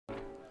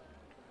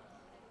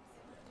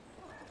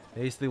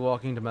Hastily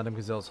walking to Madame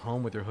Gazelle's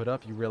home with your hood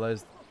up, you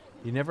realize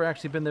you've never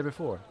actually been there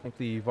before.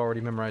 Thankfully, you've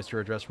already memorized her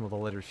address from all the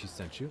letters she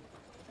sent you.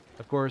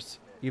 Of course,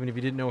 even if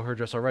you didn't know her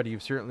address already,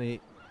 you'd certainly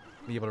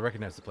be able to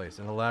recognize the place.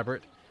 An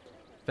elaborate,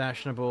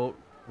 fashionable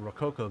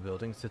Rococo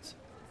building sits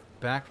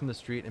back from the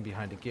street and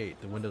behind a gate.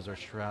 The windows are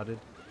shrouded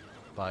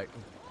by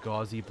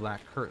gauzy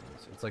black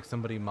curtains. It's like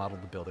somebody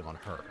modeled the building on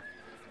her.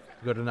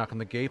 You go to knock on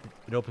the gate,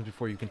 it opens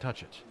before you can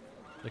touch it.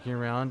 Looking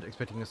around,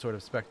 expecting a sort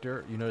of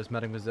specter, you notice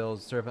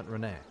Mademoiselle's servant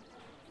René.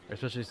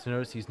 Especially to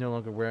notice he's no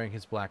longer wearing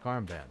his black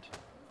armband.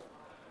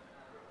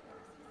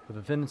 With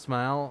a thin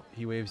smile,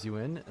 he waves you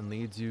in and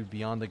leads you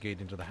beyond the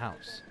gate into the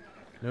house.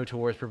 No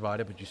tour is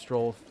provided, but you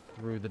stroll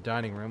through the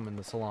dining room and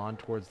the salon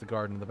towards the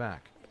garden in the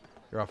back.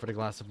 You're offered a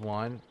glass of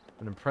wine,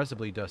 an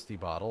impressively dusty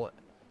bottle,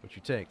 which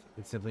you take.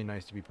 It's simply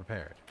nice to be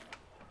prepared.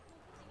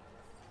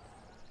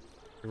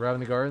 You arrive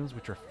in the gardens,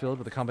 which are filled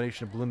with a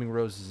combination of blooming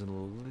roses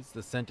and lilies.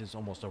 The scent is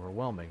almost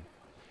overwhelming.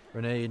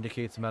 René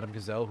indicates Madame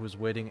Gazelle, who is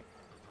waiting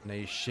in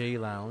a chaise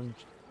lounge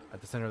at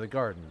the center of the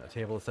garden. A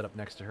table is set up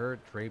next to her,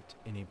 draped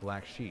in a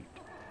black sheet.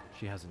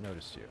 She hasn't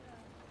noticed you.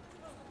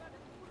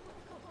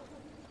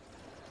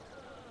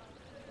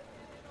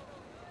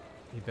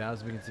 He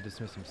bows and begins to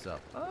dismiss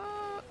himself.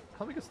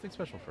 Help me get something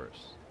special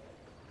first.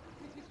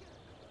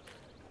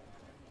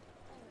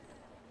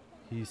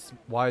 He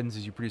widens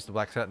as you produce the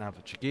black satin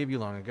outfit she gave you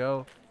long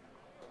ago.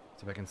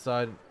 Step back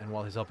inside, and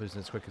while his help isn't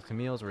as quick as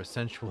Camille's or as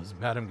sensual as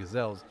Madame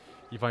Gazelle's,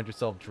 you find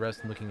yourself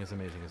dressed and looking as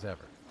amazing as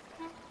ever.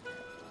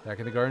 Back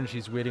in the garden,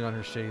 she's waiting on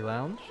her shady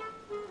lounge,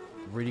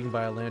 reading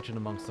by a lantern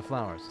amongst the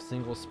flowers, a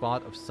single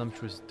spot of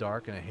sumptuous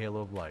dark and a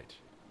halo of light.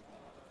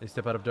 They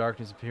step out of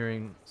darkness,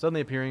 suddenly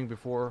appearing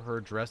before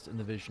her, dressed in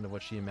the vision of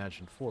what she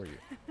imagined for you.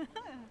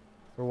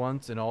 For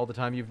once, in all the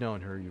time you've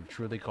known her, you've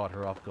truly caught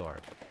her off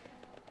guard.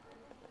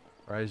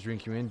 Her eyes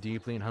drink you in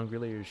deeply and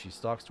hungrily as she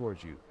stalks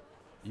towards you.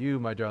 You,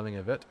 my darling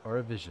Yvette, are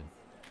a vision.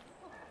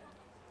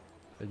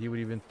 That you would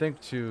even think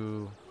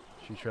to...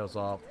 She trails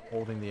off,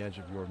 holding the edge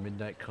of your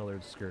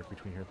midnight-colored skirt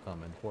between her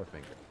thumb and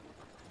forefinger.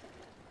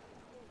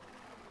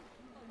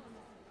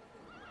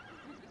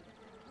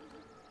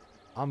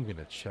 I'm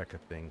gonna check a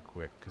thing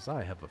quick, because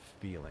I have a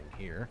feeling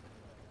here.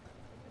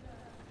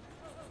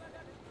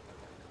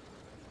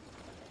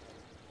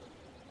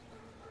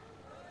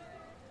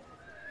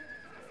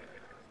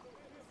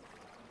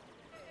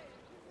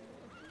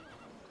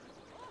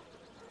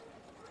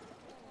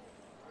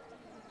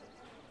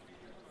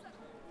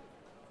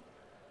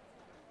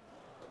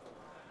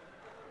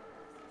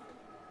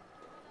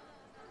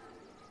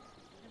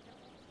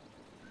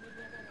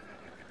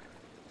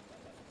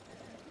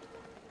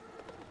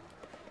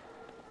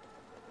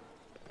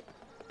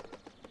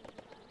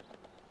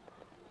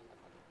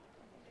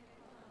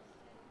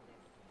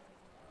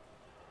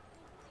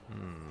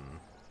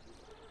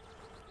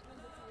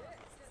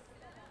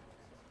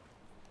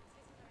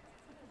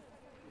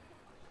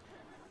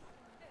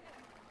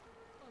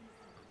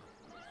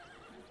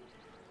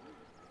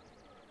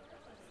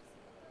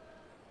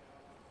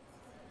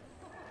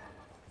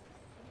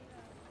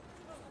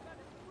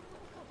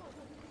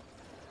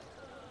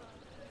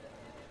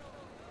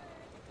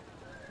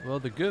 Well,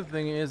 the good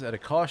thing is, at a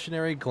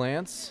cautionary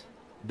glance,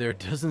 there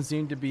doesn't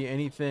seem to be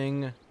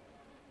anything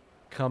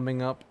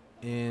coming up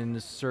in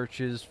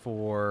searches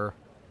for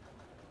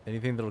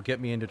anything that'll get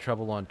me into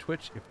trouble on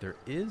Twitch. If there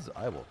is,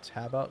 I will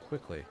tab out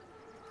quickly.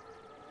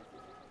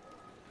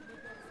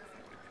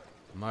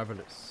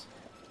 Marvelous.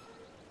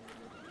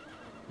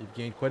 You've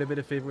gained quite a bit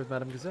of favor with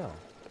Madame Gazelle.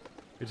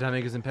 Your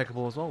timing is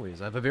impeccable as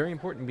always. I have a very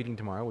important meeting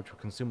tomorrow, which will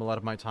consume a lot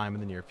of my time in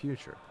the near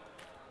future.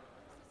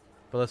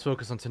 But let's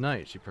focus on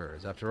tonight, she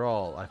purrs. After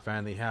all, I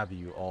finally have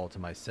you all to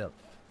myself.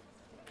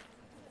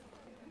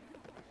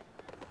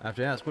 I have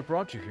to ask, what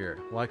brought you here?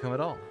 Why come at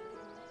all?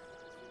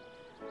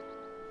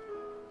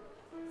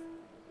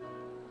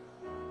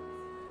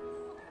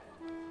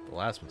 The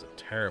last one's a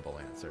terrible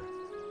answer.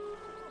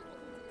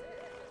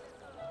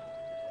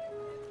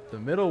 The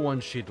middle one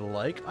she'd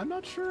like. I'm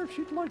not sure if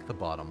she'd like the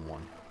bottom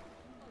one.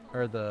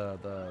 Or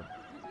the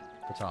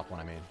top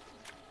one, I mean.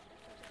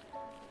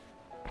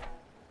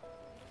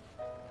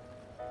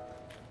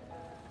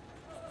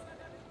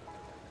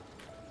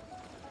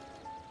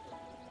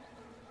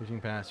 Reaching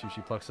past you,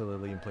 she plucks a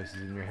lily and places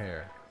it in your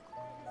hair.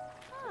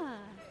 Huh.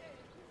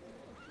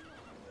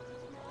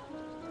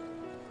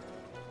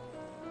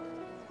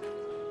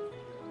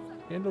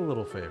 And a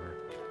little favor.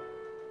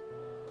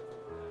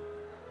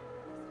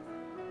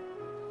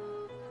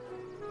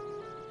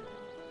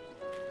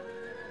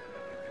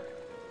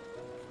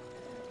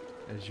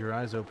 As your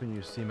eyes open,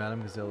 you see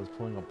Madame Gazelle is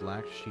pulling a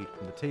black sheet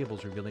from the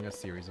tables, revealing a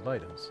series of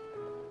items.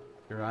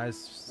 Your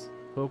eyes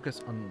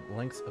focus on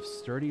lengths of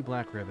sturdy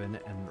black ribbon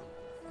and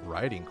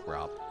riding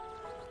crop.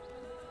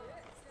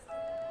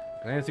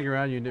 Glancing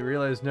around, you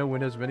realize no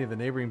windows of any of the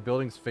neighboring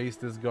buildings face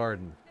this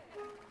garden.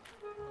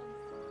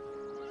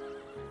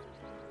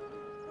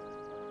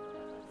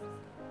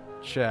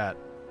 Chat.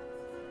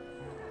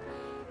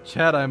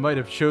 Chat, I might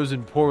have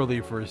chosen poorly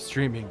for a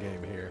streaming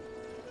game here.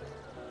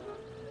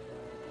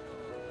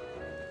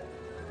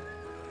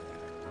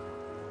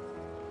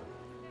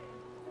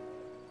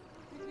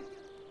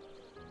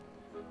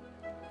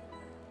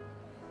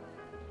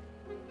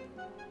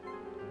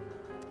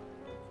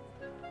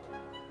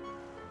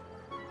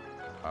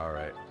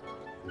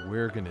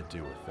 We're gonna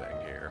do a thing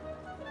here.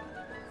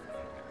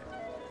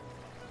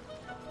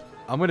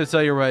 I'm gonna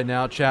tell you right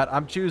now, chat,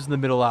 I'm choosing the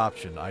middle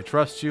option. I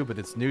trust you, but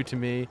it's new to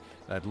me,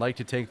 and I'd like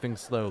to take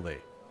things slowly.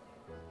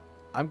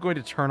 I'm going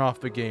to turn off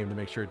the game to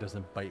make sure it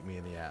doesn't bite me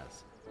in the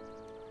ass.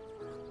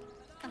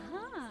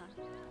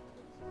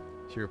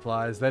 She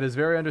replies, that is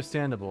very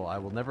understandable. I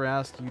will never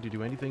ask you to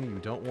do anything you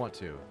don't want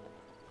to.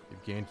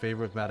 You've gained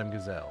favor with Madame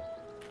Gazelle.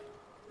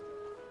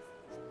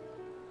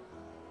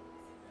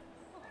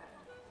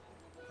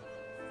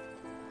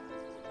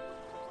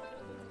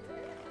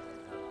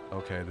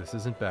 Okay, this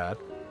isn't bad.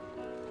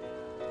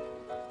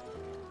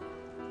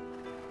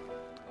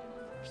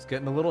 She's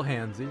getting a little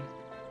handsy.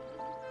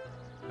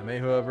 I may,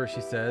 however,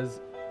 she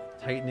says,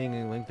 tightening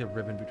a length of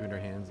ribbon between her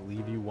hands,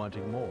 leave you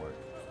wanting more.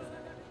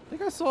 I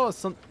think I saw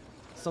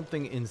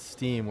something in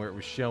Steam where it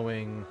was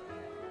showing,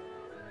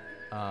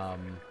 what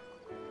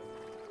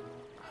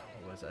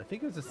was it? I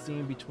think it was a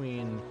scene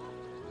between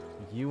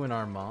you and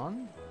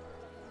Armand.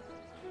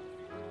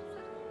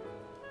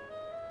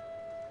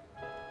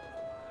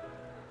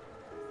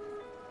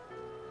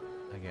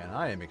 Again,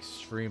 I am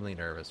extremely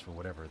nervous for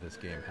whatever this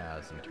game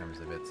has in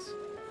terms of its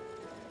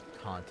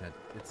content.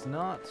 It's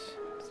not...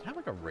 Does it have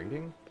like a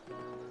rating?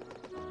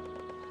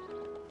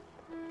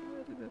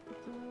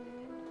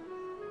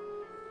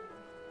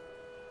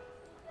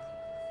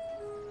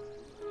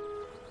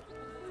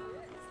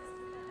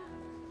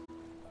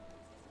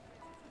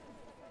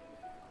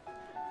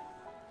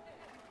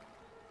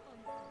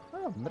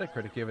 Oh,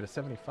 Metacritic gave it a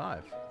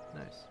 75.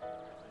 Nice.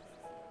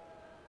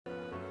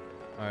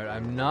 Alright,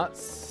 I'm not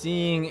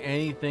seeing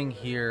anything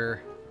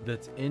here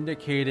that's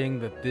indicating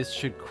that this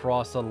should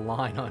cross a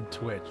line on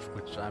Twitch,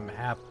 which I'm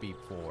happy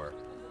for.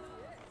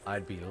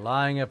 I'd be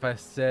lying if I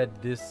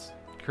said this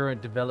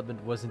current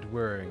development wasn't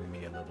worrying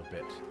me a little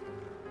bit.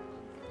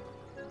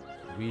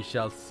 We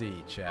shall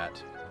see,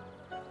 chat.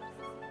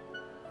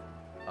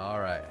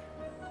 Alright.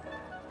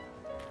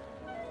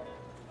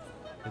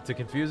 It's a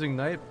confusing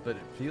night, but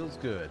it feels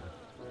good.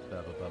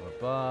 Ba ba ba ba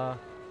ba.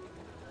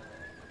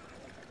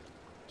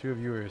 Two of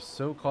you are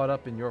so caught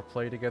up in your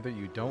play together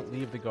you don't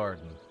leave the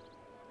garden.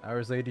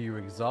 Hours later, you're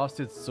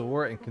exhausted,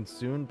 sore, and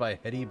consumed by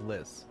heady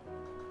bliss.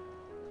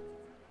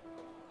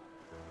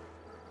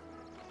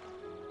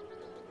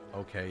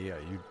 Okay, yeah,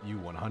 you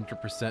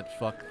 100%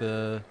 fuck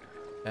the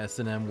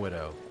S&M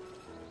widow.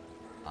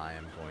 I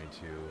am going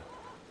to...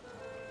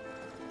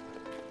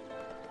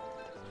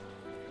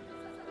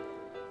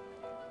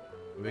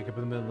 You wake up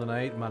in the middle of the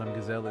night, Madame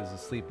Gazelle is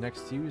asleep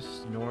next to you,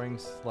 snoring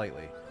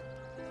slightly.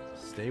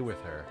 Stay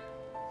with her.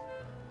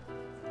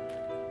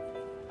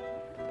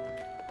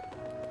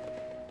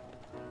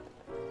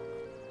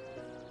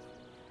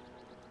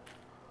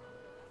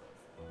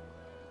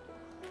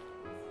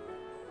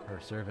 Her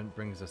servant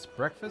brings us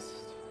breakfast.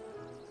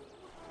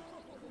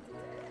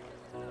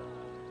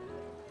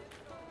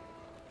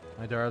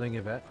 My darling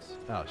Yvette.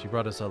 Oh, she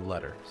brought us a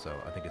letter, so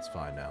I think it's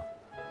fine now.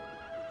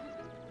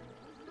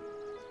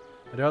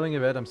 My darling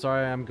Yvette, I'm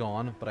sorry I'm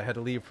gone, but I had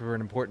to leave for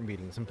an important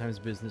meeting. Sometimes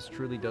business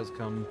truly does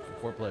come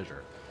before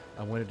pleasure.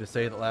 I wanted to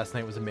say that last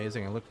night was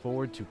amazing. I look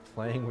forward to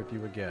playing with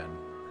you again.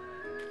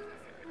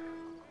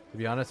 To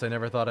be honest, I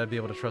never thought I'd be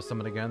able to trust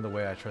someone again the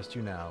way I trust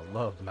you now.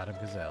 Love, Madame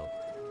Gazelle.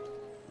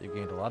 You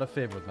gained a lot of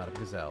favor with Madame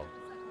Gazelle.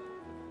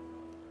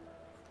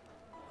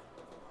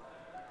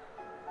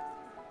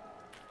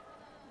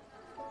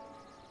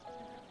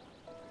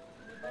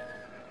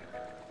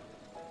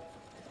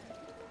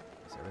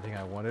 It's everything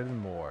I wanted and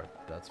more.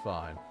 That's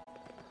fine.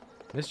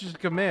 Mistress of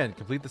Command,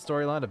 complete the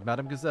storyline of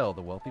Madame Gazelle,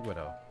 the wealthy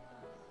widow.